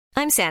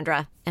I'm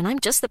Sandra, and I'm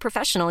just the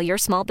professional your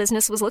small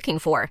business was looking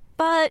for.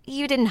 But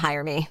you didn't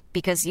hire me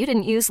because you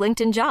didn't use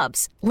LinkedIn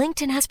Jobs.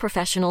 LinkedIn has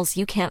professionals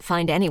you can't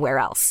find anywhere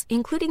else,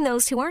 including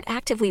those who aren't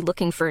actively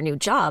looking for a new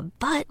job,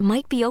 but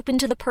might be open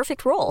to the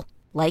perfect role,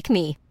 like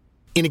me.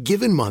 In a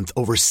given month,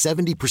 over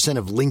 70%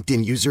 of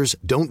LinkedIn users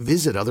don't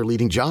visit other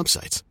leading job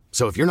sites.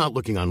 So if you're not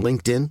looking on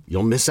LinkedIn,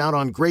 you'll miss out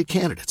on great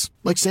candidates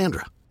like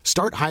Sandra.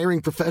 Start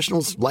hiring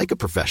professionals like a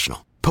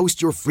professional.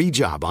 Post your free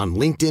job on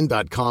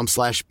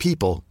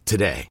linkedin.com/people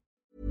today.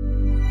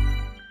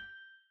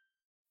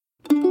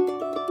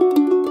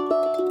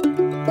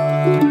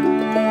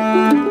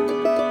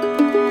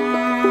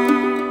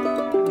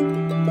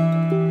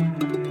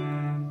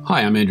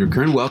 Hi, I'm Andrew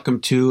Kern.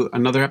 Welcome to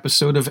another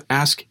episode of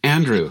Ask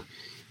Andrew.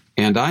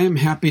 And I am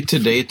happy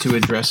today to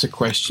address a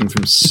question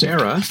from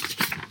Sarah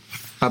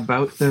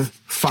about the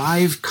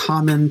 5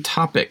 common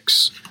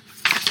topics.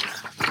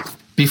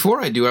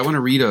 Before I do, I want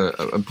to read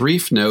a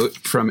brief note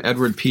from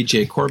Edward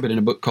P.J. Corbett in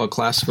a book called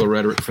Classical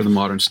Rhetoric for the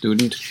Modern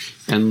Student.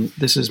 And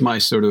this is my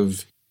sort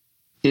of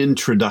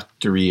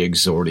introductory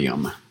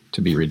exordium,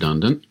 to be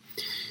redundant.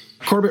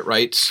 Corbett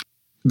writes,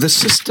 "The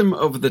system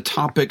of the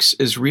topics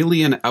is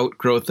really an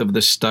outgrowth of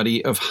the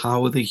study of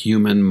how the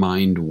human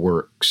mind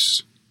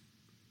works."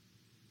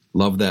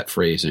 Love that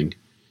phrasing.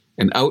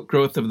 An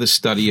outgrowth of the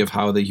study of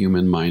how the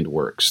human mind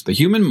works. The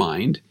human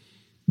mind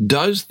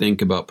does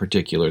think about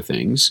particular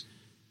things,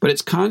 but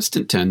its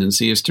constant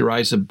tendency is to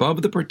rise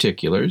above the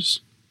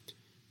particulars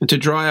and to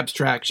draw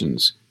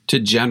abstractions, to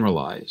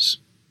generalize,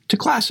 to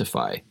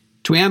classify,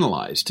 to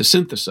analyze, to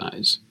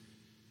synthesize.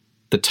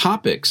 The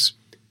topics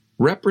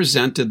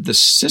represented the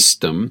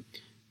system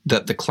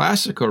that the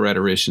classical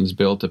rhetoricians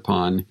built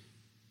upon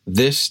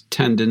this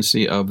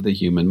tendency of the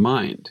human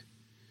mind.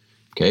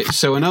 Okay,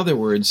 so in other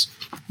words,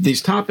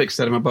 these topics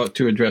that I'm about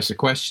to address a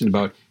question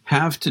about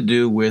have to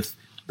do with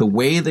the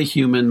way the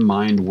human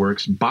mind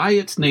works by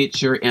its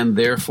nature, and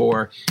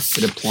therefore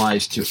it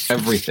applies to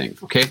everything.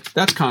 Okay,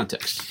 that's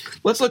context.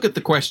 Let's look at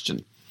the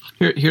question.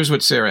 Here's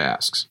what Sarah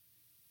asks.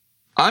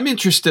 I'm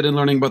interested in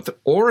learning about the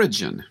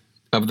origin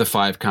of the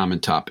 5 common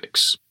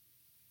topics.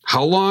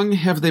 How long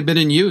have they been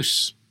in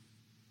use?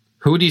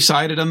 Who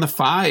decided on the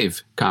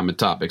 5 common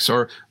topics,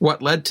 or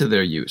what led to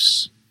their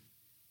use?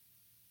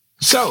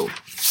 So,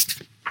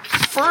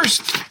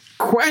 first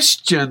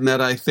question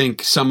that I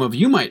think some of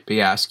you might be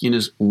asking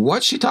is,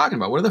 what's she talking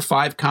about? What are the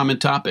 5 common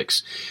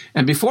topics?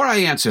 And before I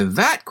answer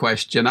that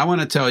question, I want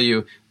to tell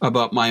you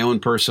about my own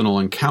personal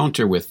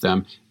encounter with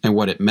them and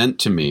what it meant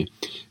to me.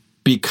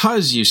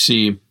 Because, you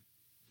see,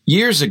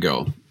 years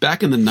ago,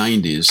 back in the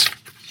 90s,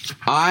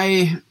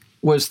 I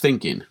was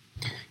thinking,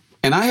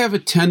 and I have a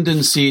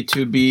tendency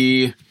to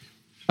be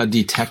a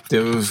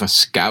detective, a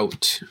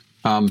scout.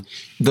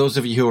 Those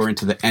of you who are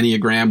into the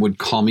Enneagram would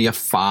call me a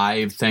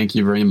 5. Thank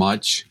you very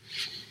much.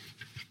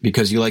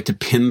 Because you like to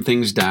pin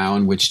things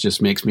down, which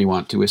just makes me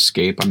want to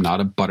escape. I'm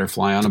not a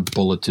butterfly on a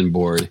bulletin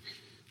board.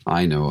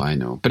 I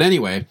know. But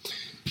anyway,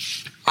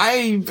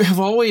 I have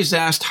always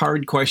asked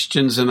hard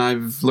questions, and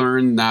I've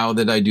learned now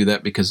that I do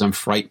that because I'm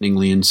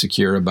frighteningly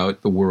insecure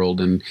about the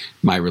world and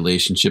my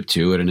relationship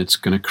to it, and it's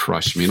going to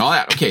crush me and all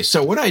that. Okay,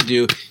 so what I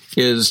do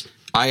is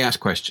I ask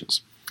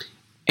questions.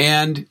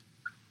 And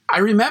I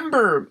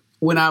remember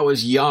when I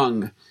was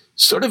young,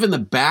 sort of in the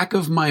back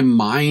of my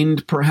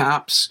mind,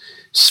 perhaps,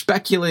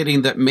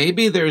 speculating that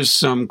maybe there's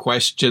some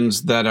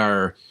questions that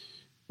are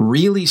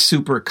really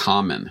super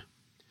common.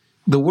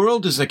 The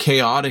world is a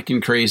chaotic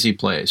and crazy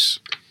place,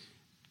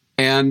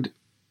 and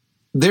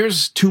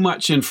there's too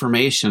much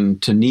information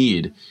to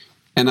need.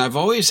 And I've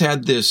always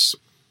had this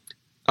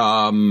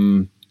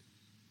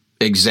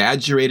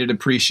exaggerated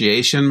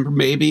appreciation,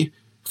 maybe,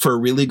 for a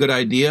really good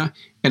idea.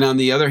 And on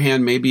the other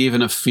hand, maybe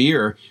even a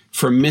fear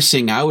for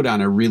missing out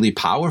on a really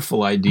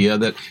powerful idea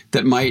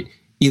that might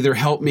either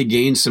help me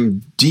gain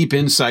some deep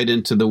insight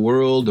into the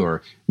world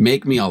or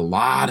make me a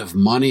lot of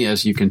money.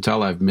 As you can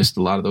tell, I've missed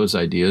a lot of those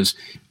ideas.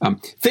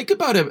 Think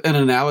about an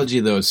analogy,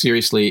 though,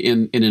 seriously,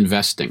 in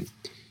investing.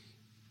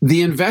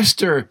 The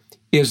investor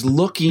is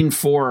looking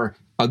for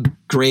a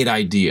great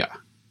idea.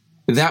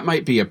 That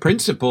might be a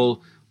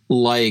principle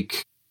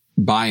like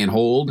buy and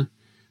hold,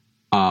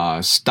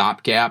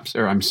 stop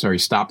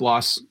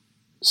losses,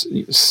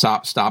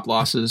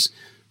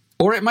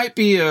 or it might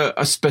be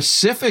a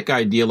specific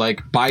idea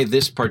like buy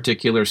this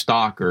particular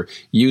stock or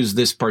use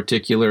this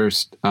particular,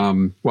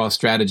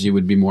 strategy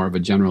would be more of a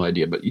general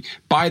idea, but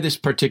buy this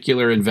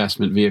particular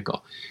investment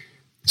vehicle.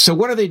 So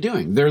what are they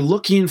doing? They're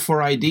looking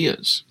for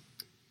ideas.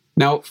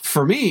 Now,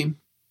 for me,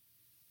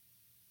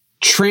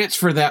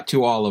 transfer that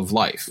to all of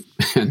life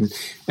and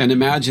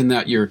imagine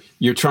that you're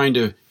trying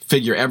to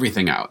figure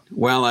everything out.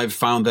 Well, I've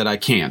found that I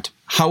can't.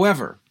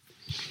 However,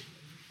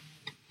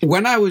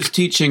 when I was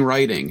teaching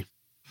writing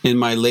in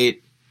my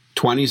late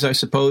 20s, I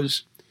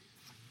suppose,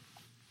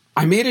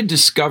 I made a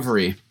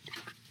discovery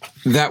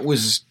that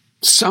was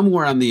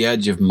somewhere on the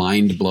edge of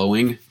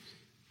mind-blowing.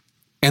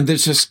 And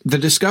the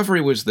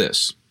discovery was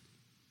this.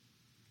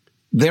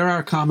 There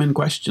are common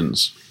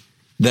questions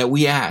that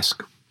we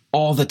ask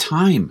all the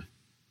time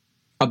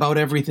about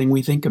everything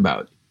we think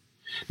about.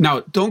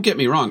 Now, don't get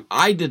me wrong.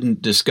 I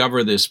didn't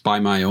discover this by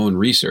my own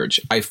research.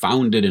 I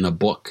found it in a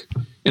book.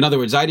 In other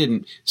words, I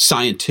didn't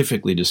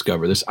scientifically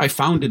discover this. I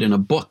found it in a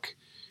book.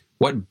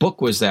 What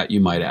book was that, you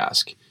might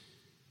ask?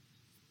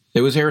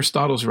 It was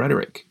Aristotle's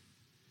Rhetoric,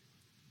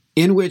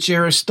 in which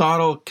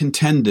Aristotle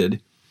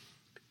contended,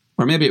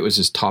 or maybe it was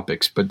his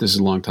Topics, but this is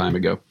a long time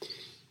ago.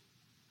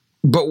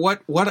 But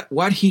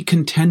what he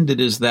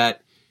contended is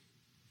that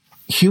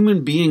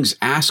human beings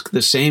ask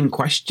the same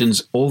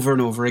questions over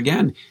and over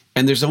again,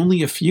 and there's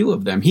only a few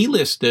of them. He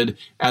listed,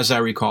 as I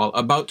recall,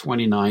 about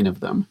 29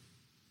 of them.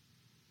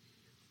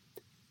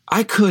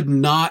 I could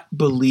not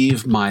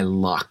believe my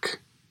luck,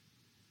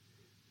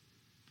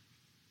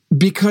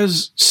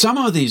 because some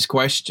of these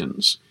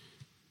questions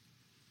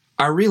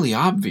are really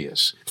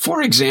obvious.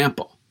 For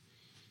example,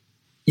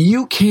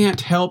 you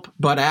can't help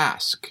but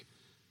ask,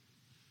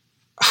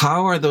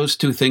 how are those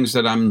two things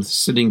that I'm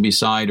sitting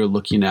beside or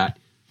looking at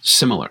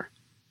similar?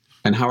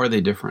 And how are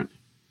they different?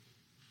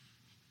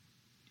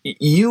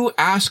 You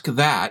ask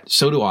that,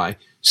 so do I,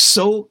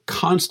 so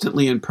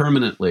constantly and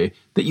permanently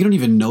that you don't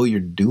even know you're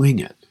doing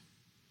it.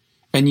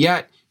 And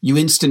yet, you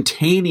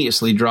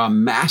instantaneously draw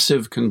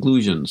massive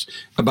conclusions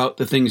about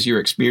the things you're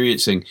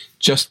experiencing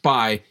just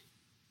by,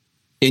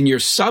 in your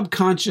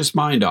subconscious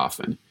mind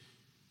often,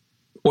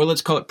 or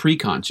let's call it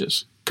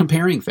preconscious,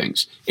 comparing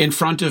things. In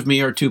front of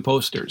me are two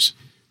posters.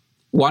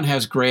 One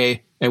has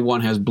gray and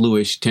one has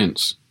bluish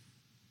tints.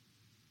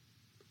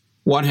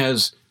 One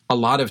has a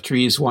lot of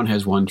trees, one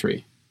has one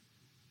tree.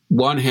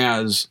 One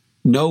has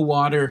no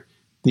water,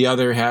 the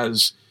other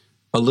has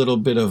a little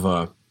bit of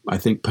a, I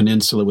think,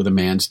 peninsula with a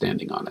man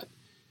standing on it.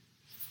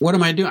 What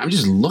am I doing? I'm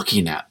just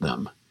looking at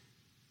them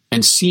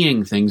and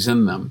seeing things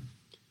in them.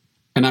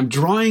 And I'm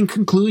drawing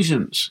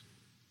conclusions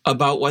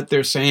about what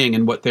they're saying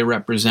and what they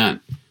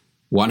represent.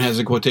 One has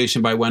a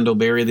quotation by Wendell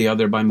Berry, the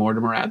other by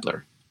Mortimer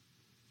Adler.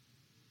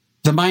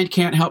 The mind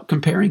can't help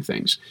comparing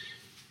things.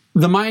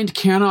 The mind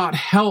cannot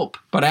help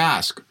but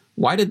ask,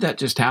 why did that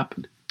just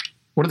happen?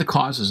 What are the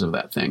causes of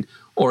that thing?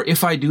 Or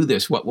if I do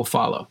this, what will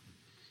follow?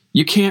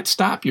 You can't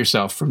stop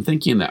yourself from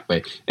thinking that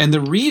way. And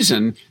the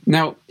reason,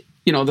 now,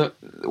 the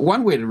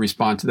one way to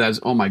respond to that is,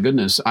 oh my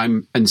goodness,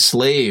 I'm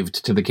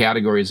enslaved to the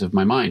categories of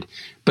my mind.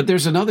 But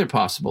there's another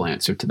possible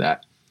answer to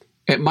that.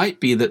 It might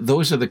be that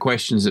those are the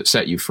questions that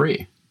set you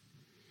free,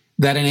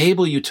 that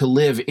enable you to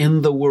live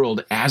in the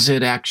world as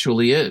it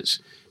actually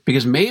is.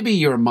 Because maybe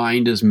your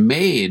mind is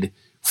made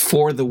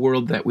for the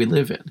world that we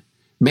live in.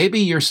 Maybe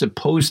you're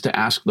supposed to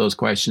ask those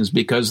questions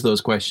because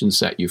those questions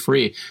set you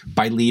free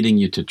by leading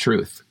you to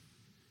truth.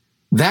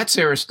 That's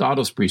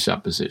Aristotle's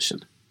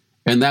presupposition,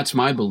 and that's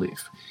my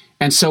belief.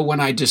 And so when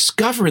I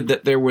discovered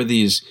that there were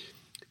these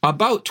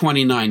about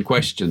 29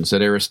 questions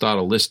that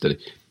Aristotle listed,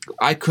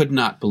 I could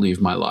not believe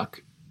my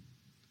luck.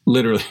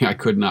 Literally, I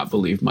could not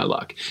believe my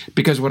luck.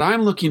 Because what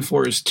I'm looking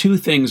for is two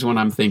things when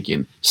I'm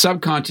thinking,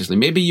 subconsciously.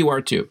 Maybe you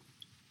are too.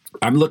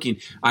 I'm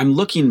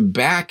looking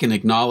back and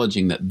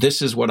acknowledging that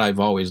this is what I've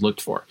always looked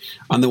for.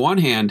 On the one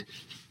hand,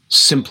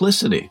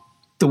 simplicity.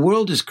 The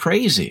world is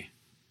crazy.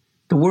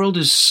 The world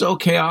is so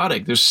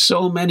chaotic. There's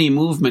so many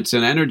movements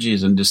and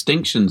energies and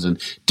distinctions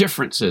and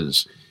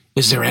differences.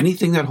 Is there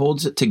anything that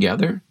holds it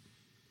together?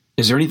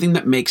 Is there anything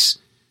that makes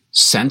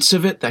sense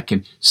of it, that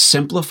can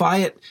simplify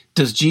it?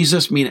 Does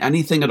Jesus mean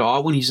anything at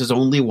all when he says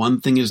only one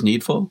thing is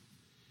needful?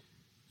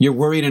 You're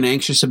worried and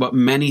anxious about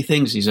many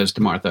things, he says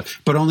to Martha,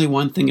 but only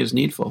one thing is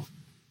needful.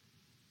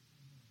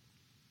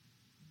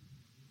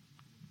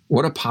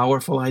 What a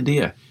powerful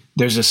idea.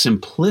 There's a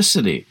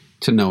simplicity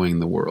to knowing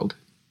the world.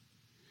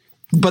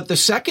 But the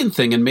second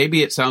thing, and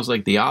maybe it sounds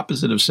like the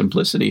opposite of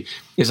simplicity,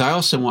 is I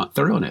also want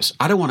thoroughness.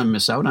 I don't want to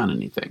miss out on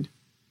anything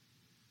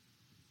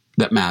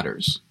that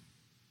matters.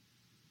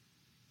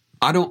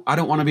 I don't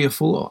want to be a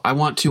fool. I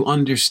want to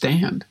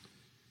understand.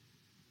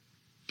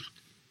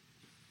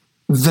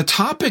 The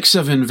topics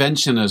of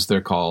invention, as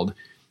they're called,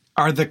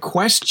 are the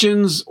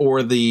questions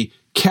or the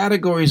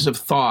categories of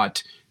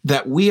thought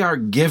that we are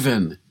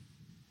given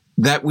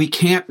that we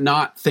can't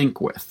not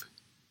think with,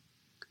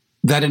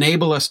 that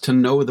enable us to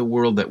know the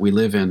world that we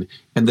live in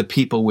and the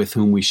people with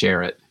whom we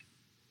share it.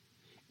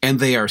 And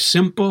they are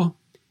simple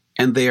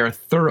and they are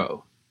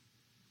thorough,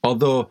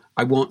 although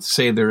I won't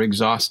say they're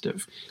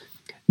exhaustive.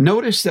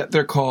 Notice that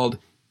they're called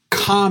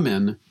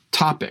common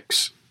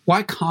topics.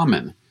 Why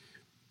common?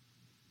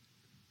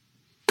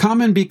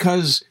 Common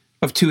because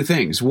of two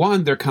things.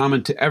 One, they're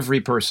common to every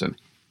person.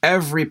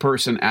 Every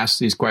person asks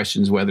these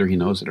questions whether he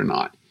knows it or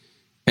not.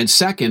 And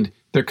second,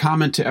 they're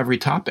common to every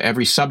topic,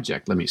 every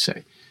subject, let me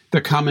say. They're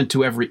common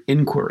to every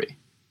inquiry.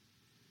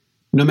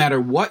 No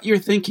matter what you're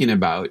thinking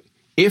about,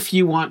 if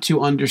you want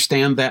to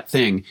understand that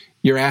thing,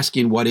 you're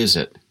asking, what is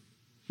it?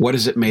 What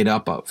is it made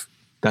up of?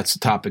 That's the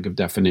topic of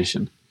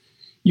definition.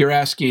 You're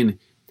asking,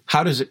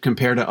 how does it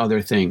compare to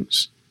other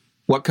things?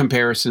 What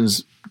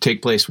comparisons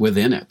take place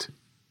within it?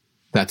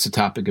 That's the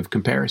topic of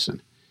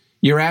comparison.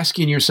 You're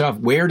asking yourself,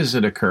 where does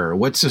it occur?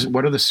 What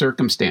are the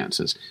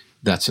circumstances?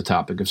 That's the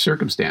topic of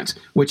circumstance,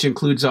 which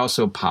includes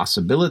also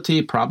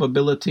possibility,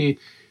 probability,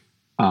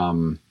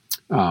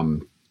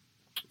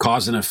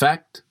 Cause and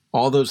effect,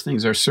 all those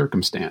things are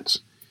circumstance.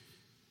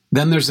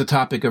 Then there's the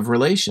topic of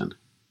relation.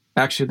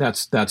 Actually,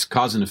 that's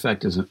cause and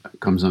effect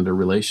comes under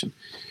relation.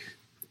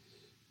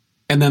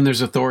 And then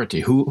there's authority.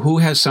 Who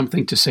has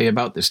something to say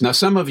about this? Now,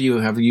 some of you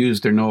have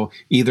used or know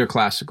either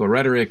classical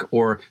rhetoric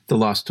or the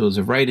Lost Tools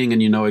of Writing,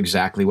 and you know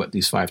exactly what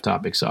these 5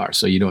 topics are,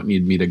 so you don't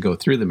need me to go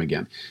through them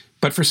again.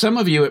 But for some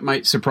of you, it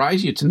might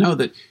surprise you to know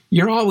that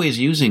you're always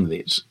using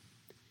these.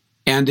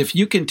 And if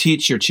you can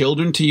teach your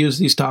children to use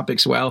these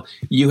topics well,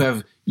 you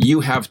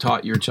have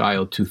taught your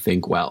child to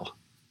think well.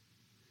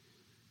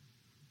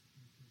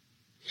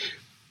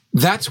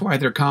 That's why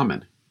they're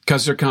common,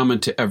 because they're common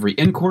to every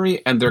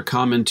inquiry and they're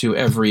common to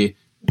every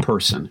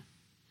person.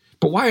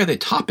 But why are they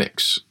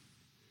topics?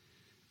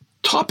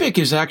 Topic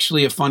is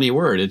actually a funny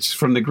word. It's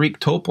from the Greek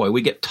topoi.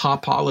 We get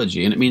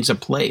topology, and it means a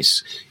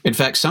place. In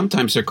fact,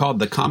 sometimes they're called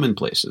the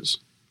commonplaces.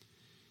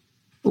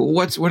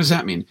 What does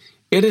that mean?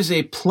 It is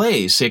a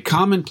place, a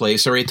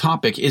commonplace or a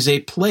topic is a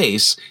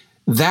place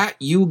that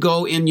you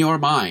go in your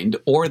mind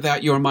or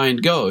that your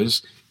mind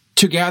goes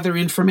to gather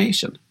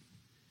information.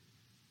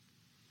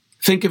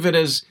 Think of it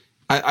as,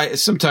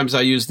 sometimes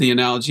I use the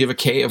analogy of a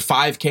cave, of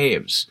 5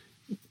 caves,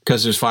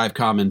 because there's 5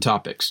 common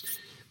topics.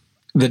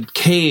 The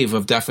cave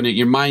of definite,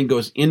 your mind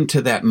goes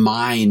into that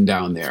mine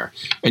down there.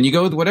 And you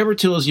go with whatever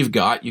tools you've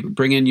got, you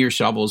bring in your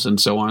shovels and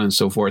so on and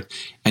so forth,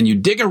 and you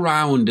dig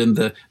around in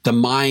the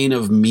mine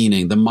of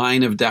meaning, the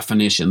mine of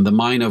definition, the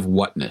mine of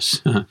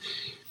whatness.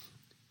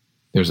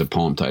 There's a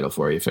poem title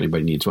for you if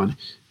anybody needs one.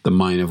 The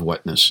mine of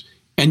whatness.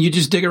 And you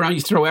just dig around,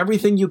 you throw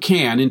everything you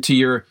can into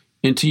your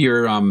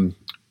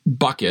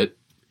bucket,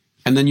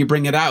 and then you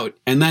bring it out,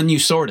 and then you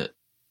sort it.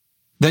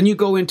 Then you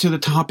go into the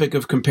topic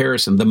of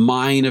comparison, the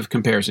mine of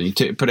comparison.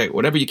 You put out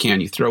whatever you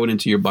can, you throw it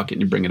into your bucket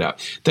and you bring it out.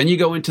 Then you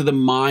go into the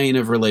mine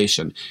of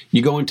relation.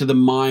 You go into the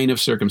mine of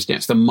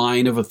circumstance, the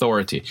mine of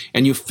authority.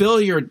 And you fill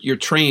your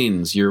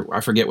trains, I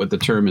forget what the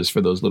term is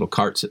for those little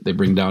carts that they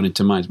bring down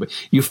into mines, but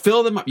you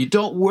fill them up. You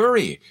don't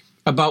worry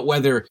about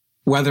whether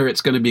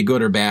it's going to be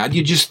good or bad.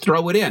 You just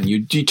throw it in. You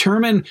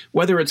determine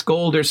whether it's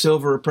gold or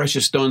silver or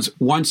precious stones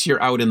once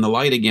you're out in the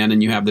light again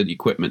and you have the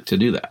equipment to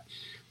do that.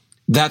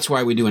 That's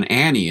why we do an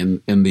Annie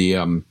in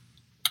the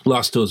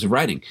Lost Tools of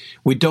Writing.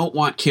 We don't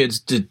want kids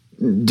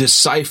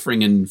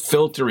deciphering and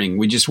filtering.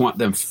 We just want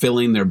them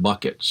filling their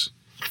buckets.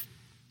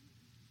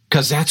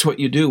 Because that's what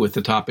you do with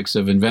the topics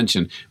of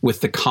invention,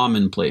 with the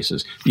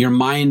commonplaces. Your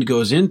mind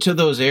goes into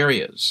those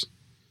areas.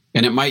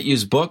 And it might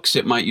use books,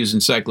 it might use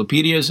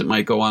encyclopedias, it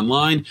might go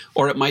online,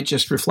 or it might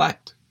just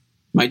reflect,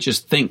 it might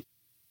just think.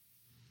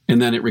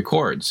 And then it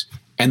records.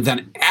 And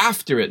then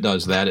after it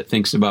does that, it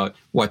thinks about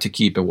what to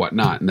keep and what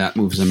not. And that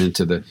moves them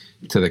into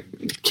the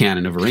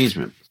canon of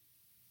arrangement.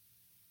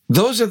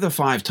 Those are the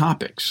 5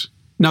 topics.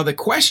 Now, the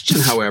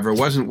question, however,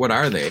 wasn't what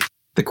are they?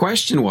 The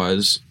question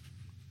was,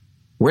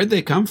 where'd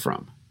they come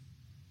from?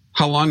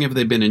 How long have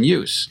they been in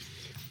use?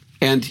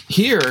 And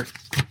here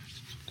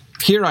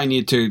I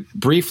need to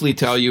briefly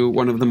tell you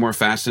one of the more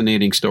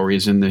fascinating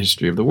stories in the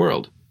history of the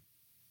world.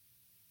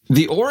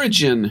 The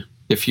origin,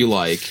 if you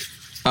like,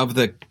 of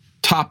the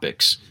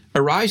topics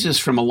arises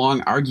from a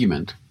long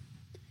argument.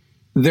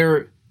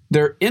 They're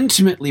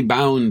intimately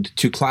bound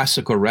to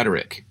classical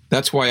rhetoric.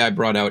 That's why I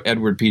brought out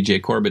Edward P.J.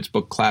 Corbett's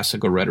book,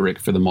 Classical Rhetoric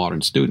for the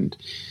Modern Student.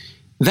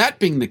 That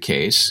being the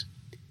case,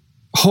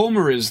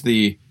 Homer is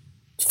the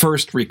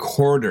first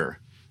recorder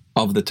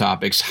of the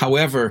topics.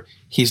 However,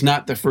 he's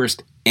not the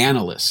first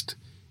analyst,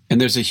 and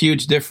there's a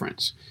huge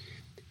difference.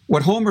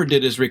 What Homer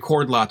did is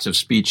record lots of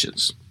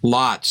speeches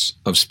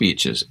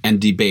and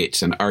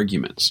debates and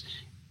arguments.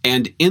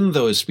 And in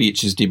those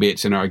speeches,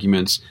 debates, and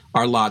arguments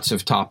are lots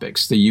of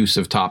topics, the use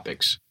of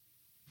topics.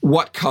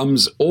 What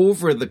comes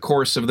over the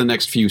course of the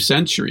next few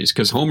centuries,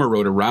 because Homer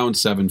wrote around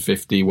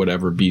 750,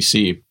 whatever,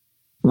 BC,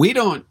 we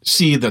don't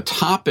see the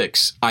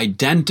topics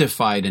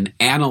identified and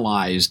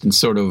analyzed and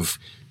sort of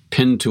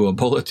pinned to a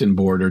bulletin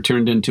board or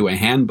turned into a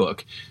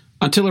handbook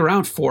until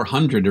around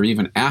 400 or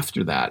even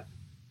after that.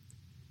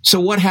 So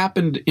what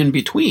happened in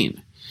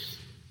between?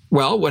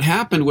 Well, what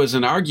happened was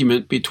an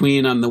argument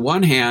between, on the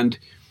one hand,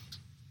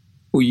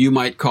 who you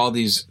might call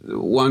these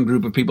one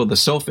group of people the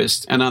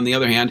sophists, and on the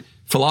other hand,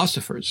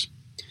 philosophers.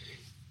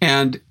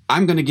 And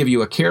I'm going to give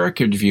you a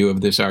caricatured view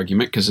of this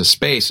argument because of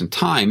space and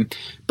time,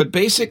 but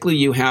basically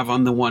you have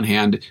on the one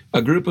hand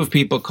a group of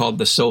people called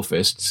the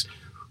sophists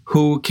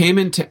who came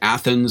into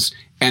Athens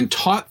and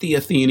taught the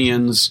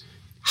Athenians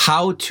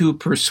how to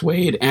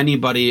persuade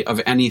anybody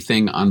of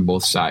anything on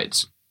both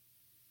sides,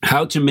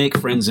 how to make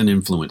friends and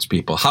influence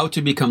people, how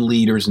to become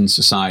leaders in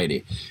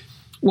society.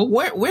 Well,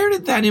 where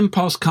did that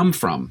impulse come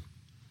from?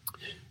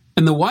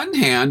 On the one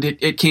hand,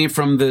 it came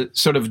from the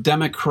sort of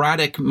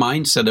democratic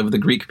mindset of the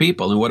Greek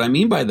people. And what I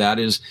mean by that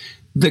is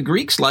the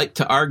Greeks liked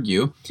to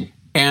argue,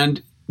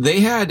 and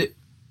they had,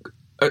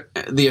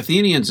 the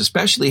Athenians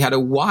especially, had a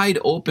wide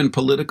open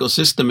political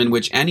system in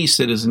which any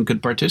citizen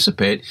could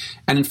participate.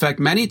 And in fact,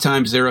 many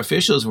times their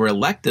officials were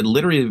elected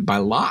literally by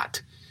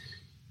lot.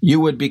 You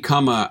would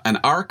become an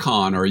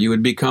archon, or you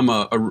would become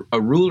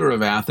a ruler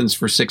of Athens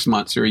for 6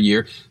 months or a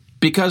year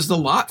because the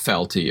lot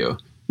fell to you.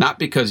 Not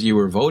because you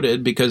were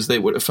voted, because they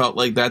would have felt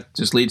like that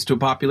just leads to a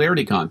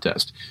popularity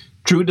contest.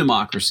 True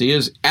democracy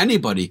is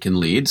anybody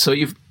can lead, so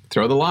you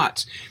throw the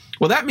lots.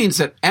 Well, that means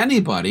that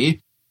anybody,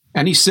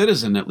 any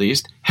citizen at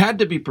least, had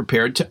to be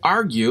prepared to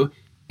argue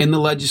in the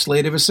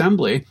legislative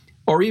assembly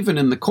or even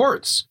in the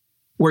courts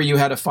where you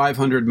had a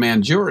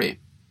 500-man jury,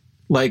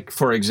 like,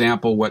 for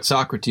example, what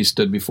Socrates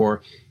stood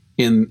before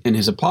in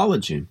his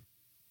Apology,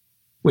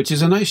 which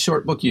is a nice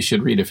short book you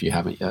should read if you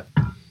haven't yet.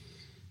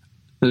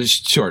 It's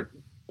a short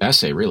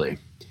essay, really.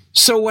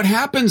 So what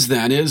happens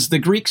then is the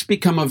Greeks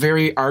become a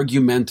very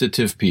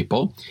argumentative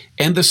people,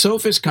 and the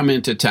sophists come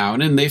into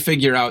town and they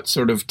figure out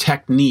sort of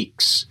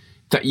techniques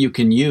that you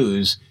can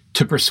use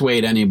to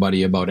persuade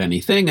anybody about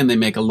anything, and they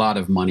make a lot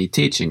of money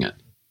teaching it.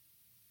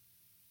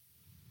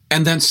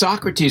 And then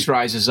Socrates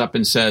rises up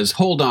and says,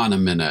 hold on a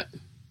minute.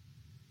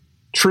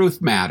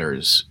 Truth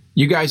matters.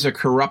 You guys are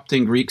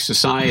corrupting Greek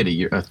society,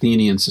 your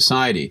Athenian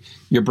society.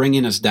 You're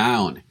bringing us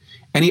down.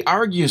 And he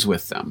argues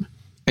with them.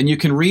 And you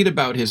can read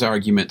about his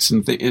arguments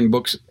in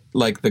books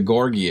like the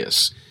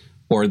Gorgias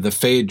or the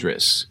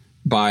Phaedrus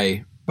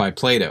by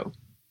Plato.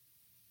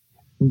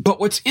 But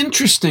what's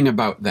interesting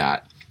about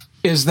that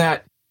is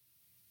that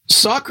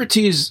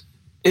Socrates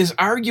is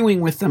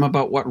arguing with them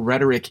about what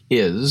rhetoric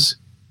is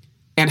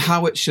and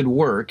how it should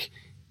work.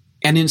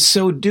 And in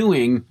so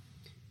doing,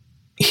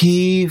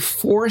 he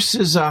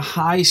forces a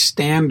high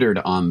standard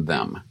on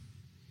them.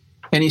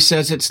 And he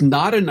says it's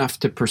not enough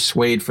to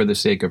persuade for the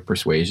sake of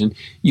persuasion.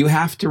 You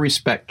have to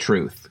respect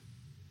truth.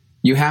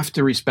 You have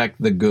to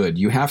respect the good.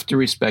 You have to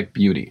respect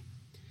beauty.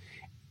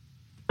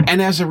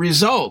 And as a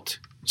result,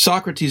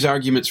 Socrates'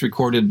 arguments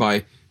recorded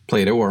by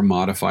Plato, or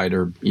modified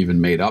or even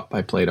made up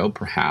by Plato,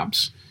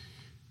 perhaps,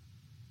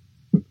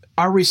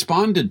 are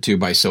responded to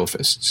by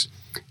sophists.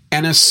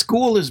 And a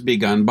school is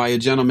begun by a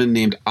gentleman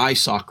named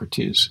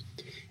Isocrates.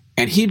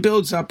 And he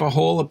builds up a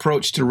whole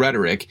approach to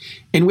rhetoric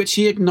in which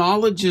he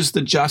acknowledges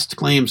the just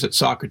claims that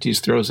Socrates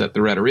throws at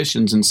the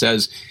rhetoricians and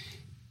says,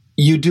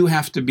 you do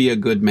have to be a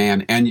good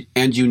man and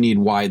you need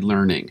wide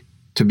learning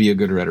to be a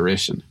good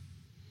rhetorician.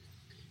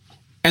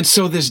 And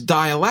so this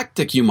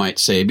dialectic, you might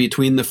say,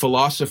 between the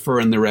philosopher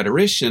and the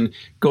rhetorician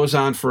goes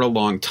on for a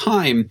long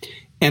time.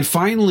 And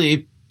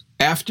finally,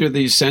 after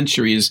these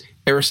centuries,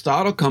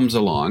 Aristotle comes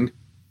along,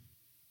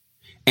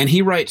 and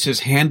he writes his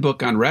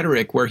Handbook on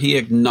Rhetoric, where he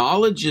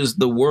acknowledges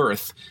the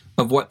worth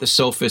of what the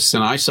sophists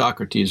and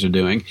Isocrates are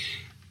doing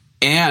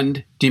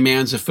and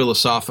demands a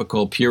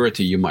philosophical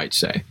purity, you might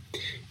say.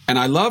 And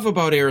I love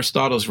about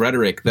Aristotle's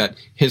rhetoric that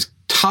his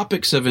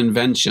topics of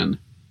invention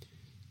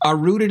are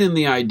rooted in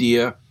the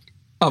idea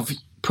of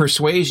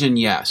persuasion,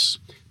 yes,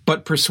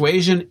 but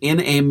persuasion in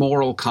a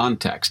moral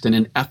context, in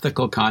an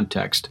ethical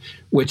context,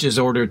 which is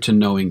ordered to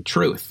knowing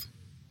truth.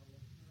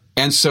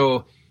 And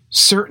so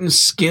certain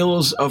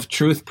skills of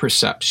truth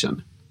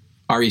perception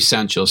are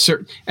essential.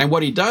 And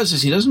what he does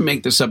is he doesn't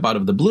make this up out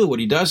of the blue. What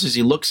he does is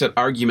he looks at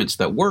arguments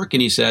that work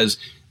and he says,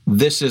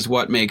 this is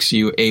what makes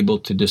you able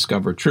to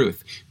discover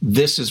truth.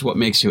 This is what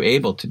makes you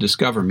able to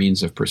discover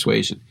means of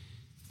persuasion,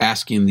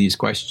 asking these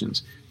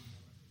questions.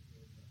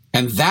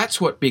 And that's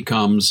what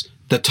becomes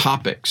the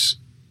topics.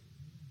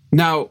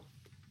 Now,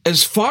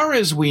 as far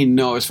as we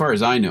know, as far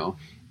as I know,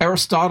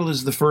 Aristotle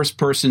is the first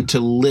person to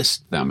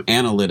list them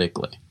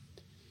analytically.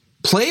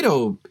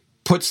 Plato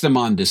puts them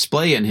on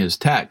display in his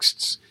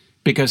texts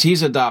because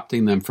he's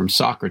adopting them from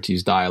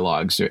Socrates'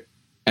 dialogues,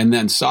 and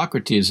then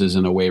Socrates is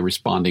in a way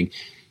responding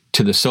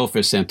to the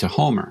sophists and to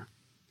Homer.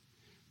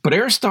 But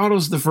Aristotle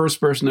is the first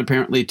person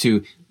apparently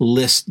to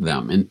list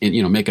them and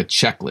make a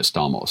checklist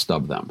almost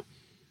of them.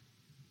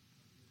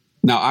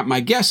 Now, my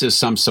guess is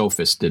some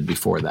sophists did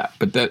before that,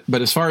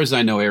 but as far as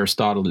I know,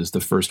 Aristotle is the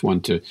first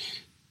one to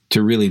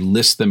really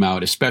list them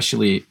out,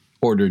 especially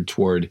ordered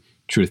toward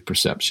truth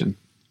perception.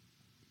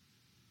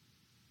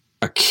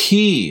 A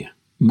key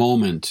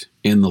moment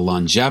in the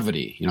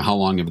longevity, how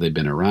long have they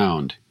been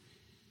around?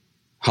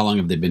 How long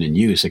have they been in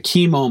use? A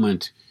key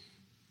moment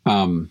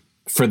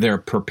for their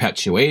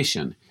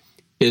perpetuation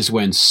is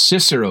when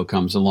Cicero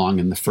comes along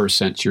in the 1st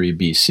century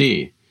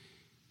BC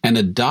and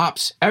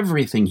adopts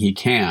everything he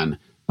can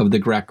of the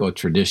Greco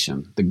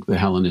tradition, the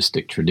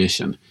Hellenistic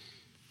tradition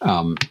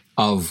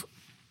of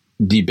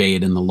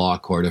debate in the law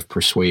court, of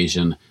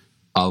persuasion,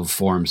 of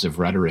forms of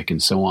rhetoric,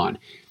 and so on.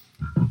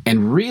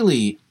 And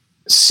really,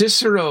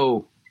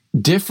 Cicero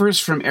differs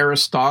from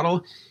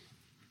Aristotle.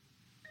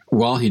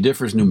 Well, he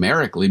differs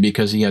numerically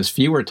because he has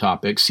fewer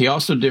topics. He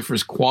also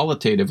differs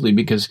qualitatively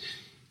because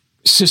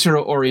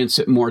Cicero orients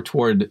it more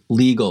toward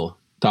legal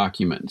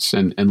documents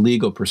and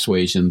legal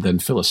persuasion than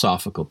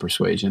philosophical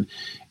persuasion.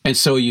 And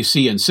so you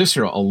see in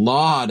Cicero a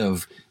lot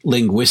of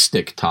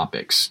linguistic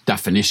topics.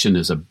 Definition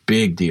is a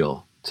big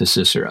deal to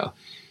Cicero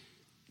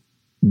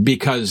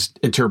because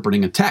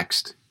interpreting a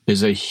text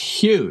is a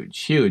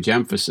huge, huge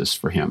emphasis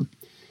for him.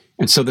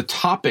 And so the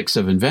topics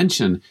of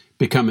invention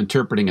become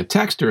interpreting a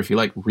text, or if you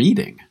like,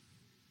 reading.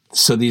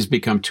 So these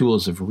become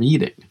tools of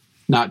reading,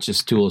 not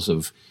just tools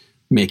of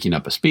making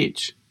up a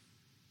speech.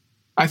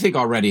 I think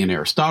already in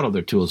Aristotle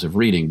they're tools of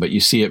reading, but you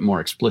see it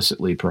more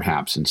explicitly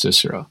perhaps in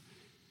Cicero.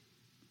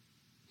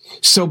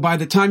 So by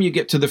the time you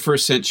get to the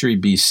 1st century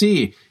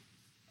BC,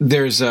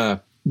 there's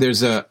a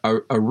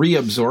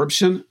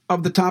reabsorption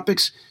of the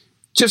topics.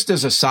 Just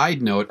as a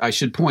side note, I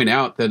should point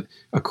out that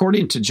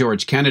according to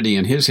George Kennedy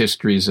and his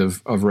histories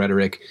of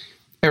rhetoric,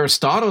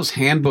 Aristotle's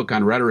handbook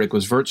on rhetoric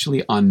was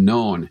virtually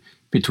unknown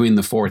between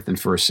the 4th and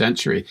 1st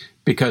century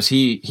because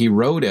he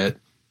wrote it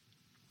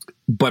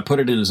but put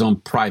it in his own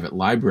private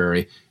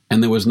library,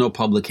 and there was no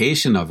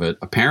publication of it,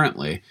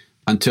 apparently,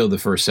 until the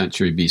 1st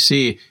century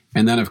BC.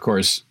 And then, of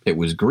course, it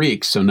was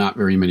Greek, so not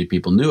very many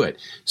people knew it.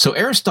 So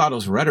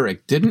Aristotle's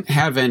rhetoric didn't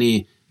have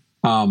any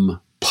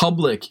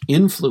public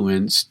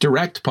influence,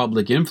 direct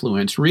public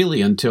influence,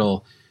 really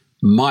until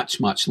much,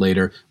 much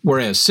later,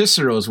 whereas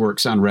Cicero's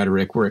works on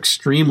rhetoric were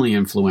extremely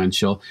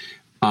influential,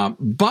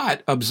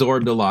 but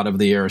absorbed a lot of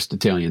the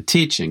Aristotelian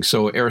teaching.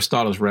 So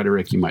Aristotle's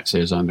rhetoric, you might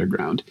say, is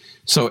underground.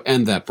 So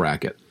end that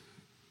bracket.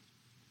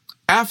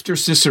 After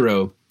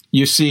Cicero,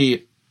 you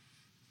see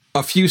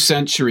a few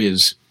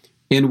centuries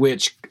in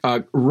which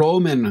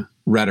Roman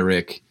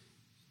rhetoric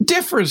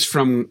differs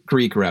from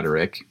Greek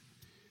rhetoric,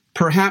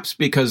 perhaps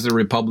because the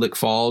Republic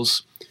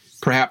falls,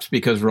 perhaps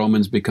because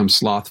Romans become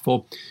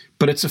slothful.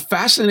 But it's a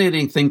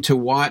fascinating thing to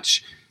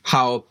watch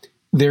how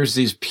there's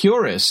these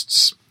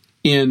purists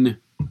in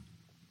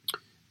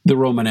the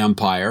Roman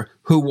Empire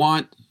who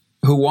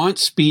want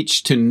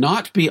speech to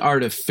not be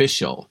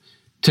artificial,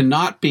 to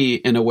not be,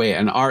 in a way,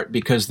 an art,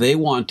 because they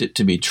want it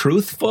to be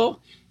truthful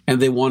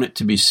and they want it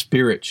to be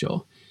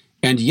spiritual.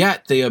 And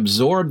yet they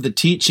absorb the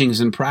teachings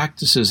and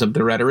practices of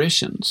the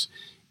rhetoricians.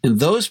 And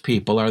those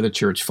people are the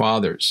church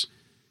fathers,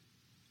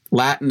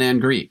 Latin and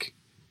Greek.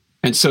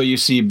 And so you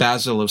see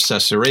Basil of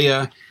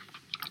Caesarea,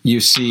 you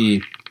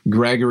see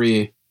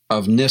Gregory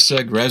of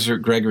Nyssa,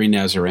 Gregory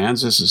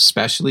Nazianzus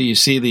especially. You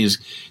see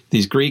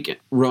these Greek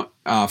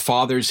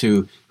fathers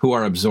who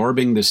are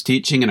absorbing this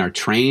teaching and are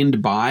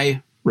trained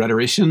by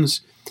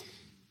rhetoricians.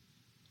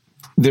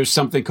 There's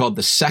something called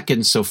the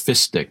Second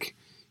Sophistic,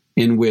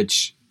 in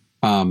which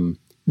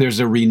there's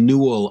a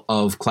renewal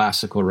of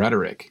classical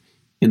rhetoric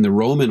in the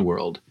Roman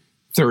world,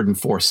 3rd and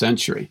 4th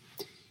century.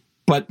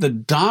 But the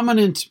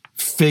dominant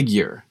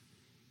figure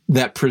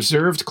that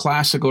preserved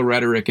classical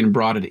rhetoric and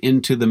brought it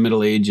into the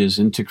Middle Ages,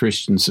 into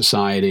Christian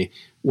society,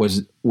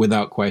 was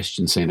without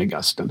question St.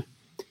 Augustine,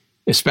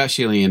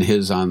 especially in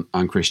his on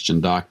Christian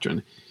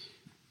doctrine.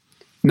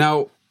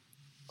 Now,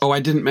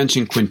 I didn't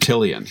mention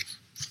Quintilian,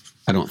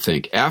 I don't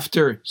think.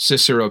 After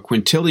Cicero,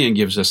 Quintilian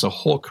gives us a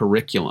whole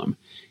curriculum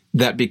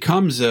that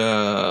becomes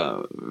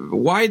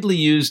widely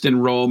used in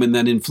Rome and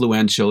then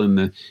influential in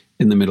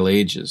the Middle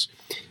Ages.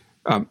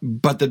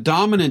 But the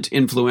dominant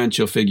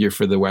influential figure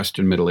for the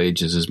Western Middle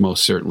Ages is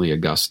most certainly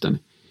Augustine.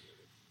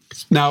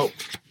 Now,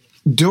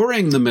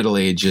 during the Middle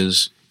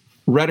Ages,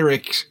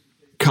 rhetoric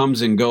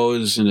comes and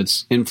goes in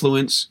its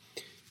influence.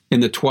 In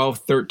the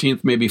 12th,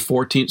 13th, maybe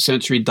 14th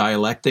century,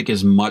 dialectic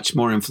is much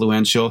more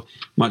influential,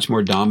 much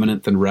more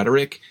dominant than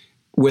rhetoric.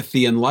 With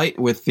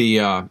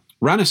the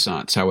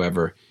Renaissance,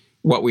 however,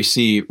 what we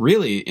see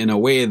really, in a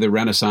way, the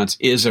Renaissance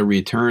is a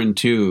return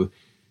to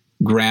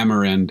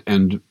grammar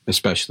and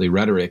especially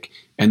rhetoric,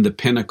 and the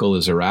pinnacle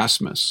is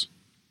Erasmus.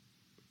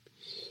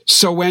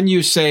 So when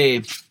you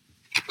say,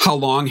 how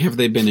long have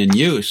they been in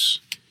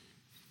use?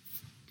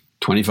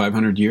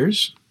 2,500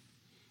 years?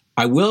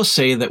 I will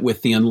say that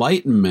with the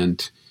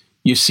Enlightenment,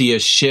 you see a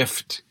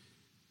shift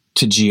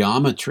to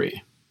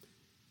geometry,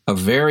 a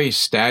very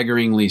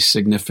staggeringly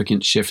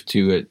significant shift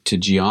to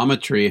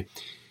geometry,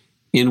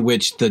 in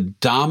which the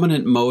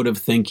dominant mode of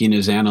thinking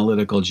is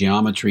analytical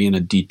geometry and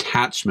a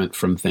detachment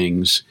from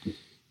things,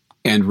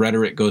 and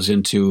rhetoric goes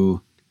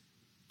into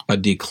a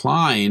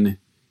decline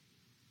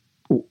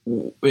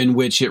in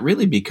which it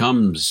really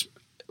becomes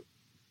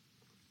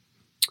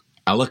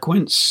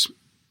eloquence,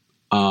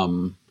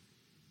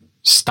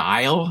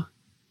 style,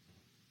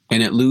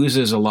 and it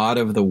loses a lot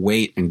of the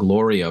weight and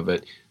glory of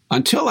it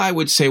until, I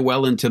would say,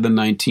 well into the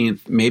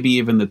 19th, maybe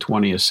even the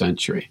 20th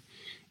century.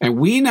 And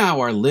we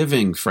now are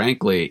living,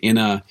 frankly, in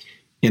a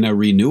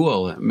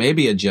renewal,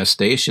 maybe a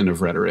gestation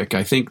of rhetoric.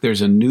 I think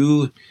there's a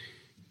new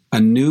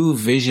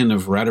vision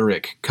of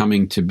rhetoric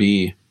coming to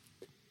be,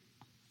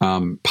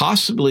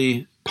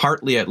 possibly,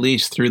 partly at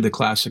least, through the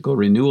classical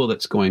renewal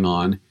that's going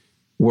on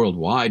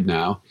worldwide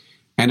now,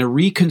 and a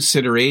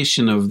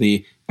reconsideration of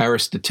the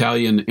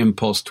Aristotelian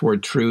impulse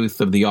toward truth,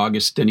 of the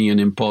Augustinian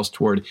impulse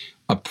toward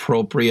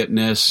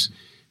appropriateness,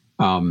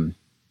 of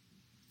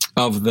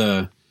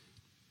the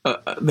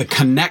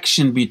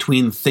connection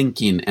between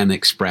thinking and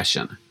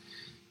expression.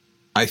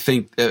 I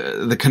think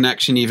the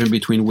connection even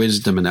between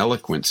wisdom and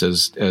eloquence,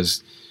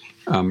 as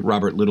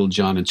Robert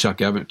Littlejohn and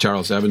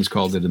Charles Evans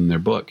called it in their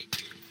book.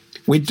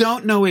 We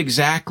don't know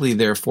exactly,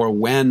 therefore,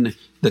 when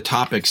the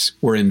topics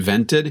were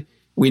invented.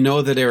 We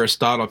know that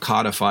Aristotle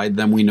codified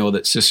them. We know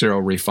that Cicero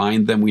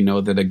refined them. We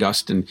know that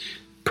Augustine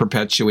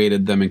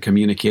perpetuated them and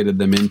communicated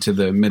them into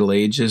the Middle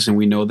Ages. And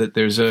we know that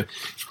there's a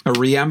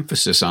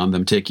re-emphasis on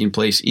them taking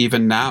place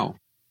even now.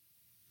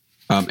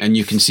 And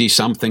you can see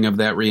something of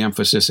that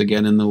re-emphasis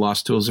again in the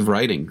Lost Tools of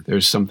Writing.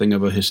 There's something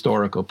of a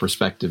historical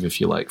perspective, if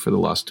you like, for the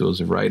Lost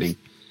Tools of Writing.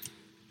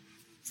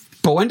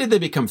 But when did they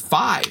become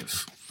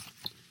 5?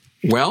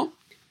 Well,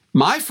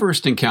 my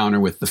first encounter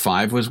with the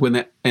 5 was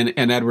when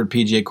in Edward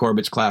P.J.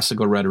 Corbett's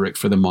Classical Rhetoric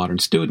for the Modern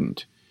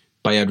Student,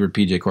 by Edward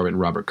P.J. Corbett and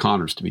Robert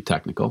Connors, to be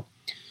technical.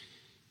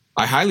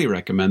 I highly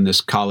recommend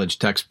this college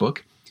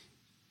textbook.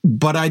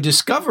 But I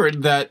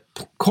discovered that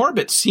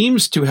Corbett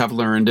seems to have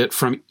learned it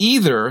from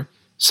either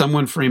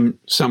someone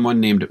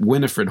named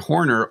Winifred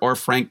Horner or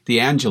Frank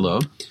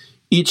D'Angelo,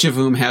 each of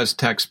whom has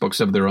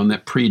textbooks of their own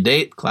that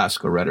predate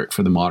Classical Rhetoric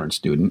for the Modern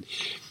Student.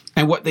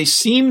 And what they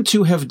seem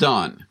to have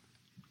done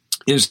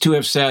is to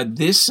have said,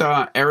 this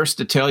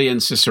Aristotelian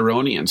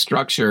Ciceronian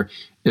structure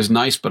is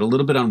nice, but a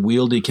little bit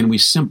unwieldy. Can we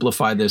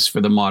simplify this for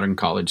the modern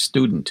college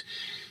student?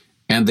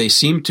 And they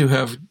seem to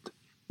have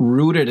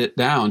rooted it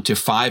down to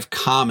 5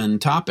 common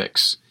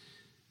topics.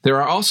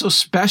 There are also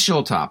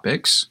special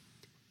topics.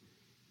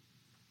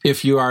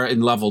 If you are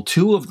in level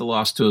 2 of the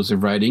Lost Tools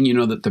of Writing, you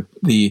know that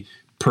the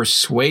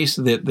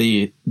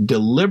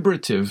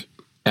deliberative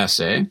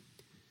essay,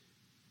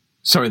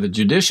 the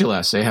judicial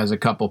essay has a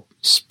couple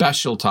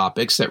special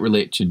topics that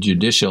relate to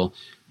judicial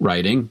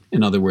writing.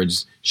 In other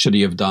words, should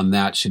he have done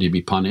that? Should he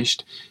be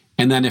punished?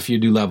 And then if you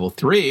do level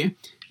 3,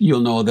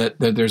 you'll know that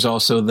there's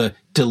also the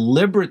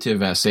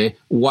deliberative essay,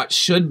 what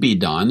should be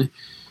done.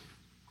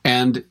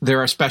 And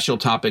there are special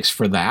topics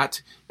for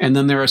that. And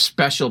then there are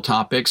special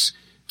topics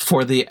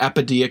for the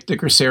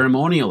epideictic or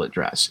ceremonial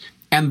address.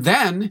 And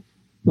then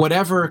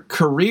whatever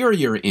career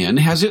you're in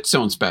has its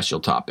own special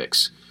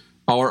topics,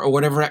 or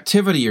whatever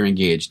activity you're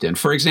engaged in.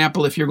 For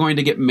example, if you're going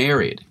to get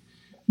married,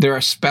 there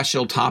are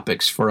special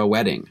topics for a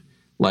wedding,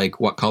 like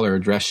what color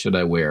dress should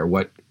I wear,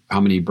 how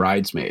many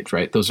bridesmaids,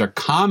 right? Those are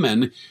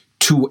common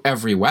to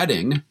every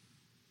wedding,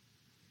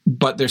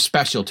 but they're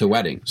special to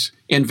weddings.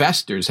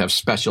 Investors have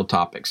special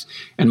topics.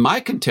 And my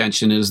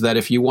contention is that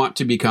if you want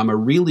to become a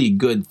really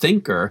good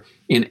thinker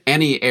in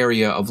any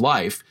area of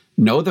life,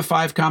 know the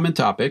 5 common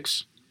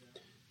topics,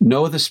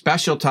 know the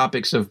special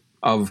topics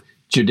of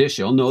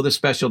judicial, know the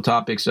special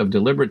topics of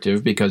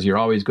deliberative, because you're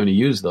always going to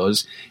use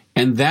those,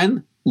 and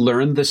then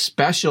learn the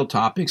special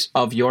topics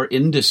of your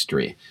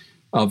industry,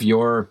 of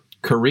your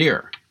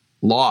career,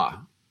 law.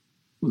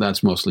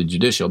 That's mostly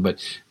judicial,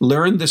 but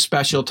learn the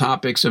special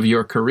topics of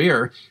your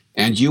career,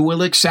 and you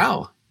will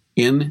excel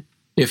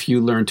if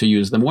you learn to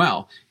use them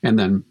well, and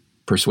then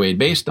persuade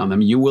based on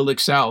them, you will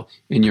excel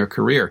in your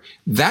career.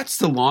 That's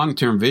the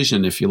long-term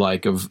vision, if you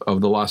like, of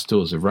the Lost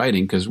Tools of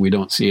Writing, because we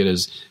don't see it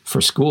as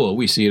for school,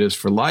 we see it as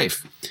for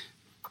life.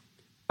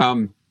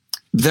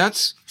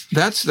 That's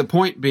the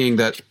point, being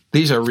that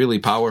these are really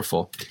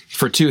powerful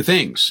for 2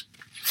 things.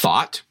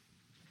 Thought.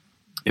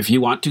 If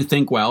you want to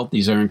think well,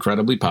 these are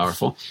incredibly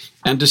powerful.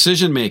 And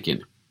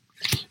decision-making.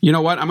 You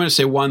know what? I'm going to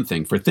say one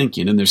thing for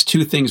thinking, and there's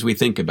 2 things we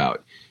think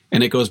about.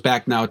 And it goes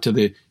back now to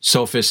the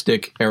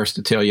sophistic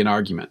Aristotelian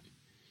argument.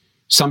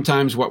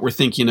 Sometimes what we're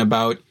thinking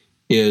about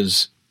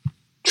is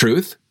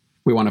truth.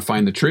 We want to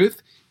find the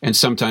truth. And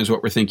sometimes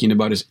what we're thinking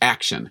about is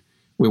action.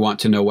 We want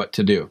to know what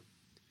to do.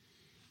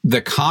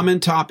 The common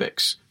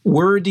topics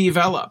were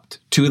developed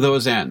to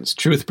those ends: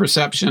 truth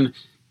perception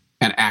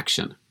and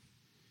action.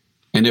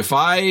 And if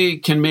I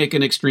can make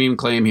an extreme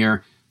claim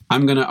here,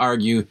 I'm going to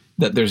argue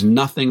that there's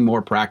nothing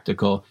more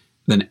practical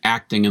than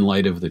acting in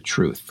light of the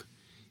truth.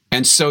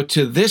 And so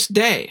to this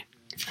day,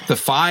 the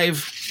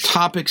 5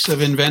 topics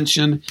of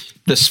invention,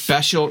 the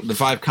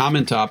 5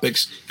 common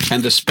topics,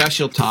 and the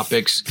special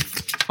topics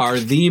are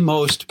the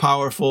most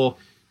powerful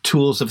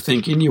tools of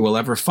thinking you will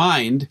ever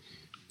find,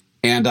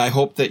 and I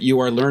hope that you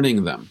are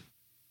learning them.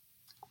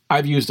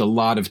 I've used a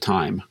lot of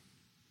time.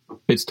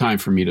 It's time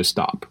for me to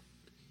stop.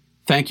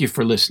 Thank you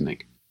for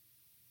listening.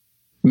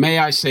 May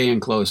I say in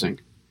closing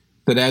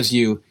that as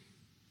you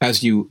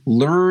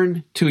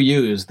learn to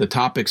use the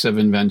topics of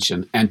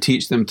invention and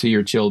teach them to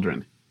your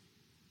children,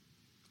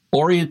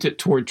 orient it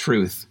toward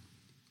truth,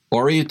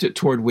 orient it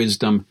toward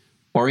wisdom,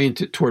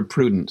 orient it toward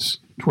prudence,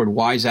 toward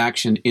wise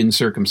action in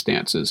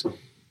circumstances,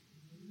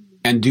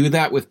 and do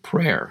that with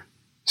prayer,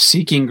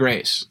 seeking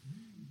grace,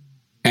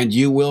 and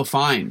you will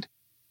find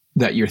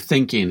that your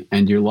thinking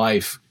and your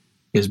life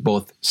is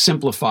both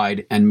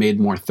simplified and made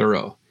more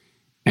thorough.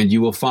 And you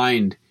will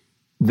find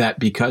that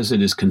because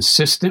it is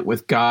consistent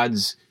with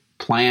God's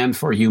plan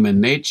for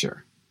human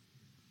nature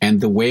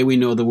and the way we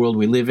know the world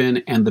we live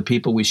in and the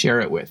people we share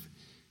it with,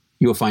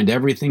 you will find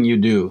everything you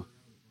do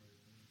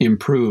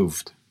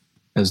improved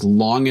as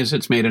long as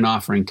it's made an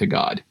offering to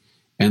God.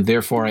 And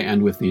therefore I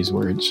end with these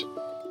words: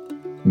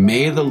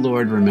 may the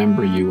Lord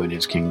remember you in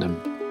his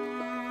kingdom.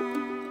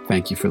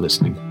 Thank you for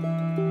listening.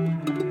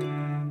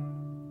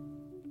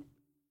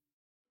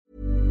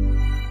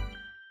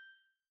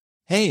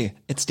 Hey,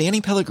 it's Danny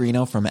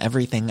Pellegrino from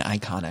Everything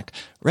Iconic.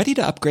 Ready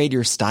to upgrade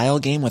your style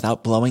game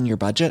without blowing your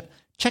budget?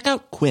 Check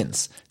out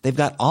Quince. They've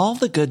got all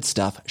the good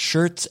stuff,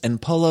 shirts and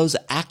polos,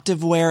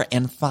 activewear,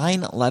 and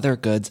fine leather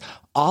goods,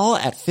 all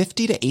at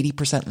 50 to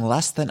 80%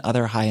 less than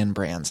other high-end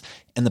brands.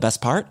 And the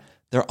best part?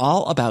 They're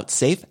all about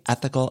safe,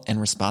 ethical, and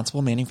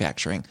responsible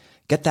manufacturing.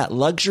 Get that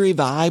luxury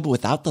vibe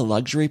without the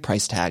luxury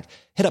price tag.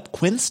 Hit up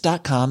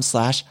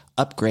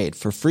quince.com/upgrade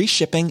for free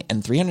shipping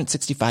and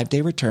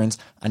 365-day returns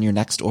on your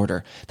next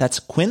order. That's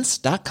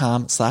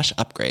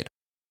quince.com/upgrade.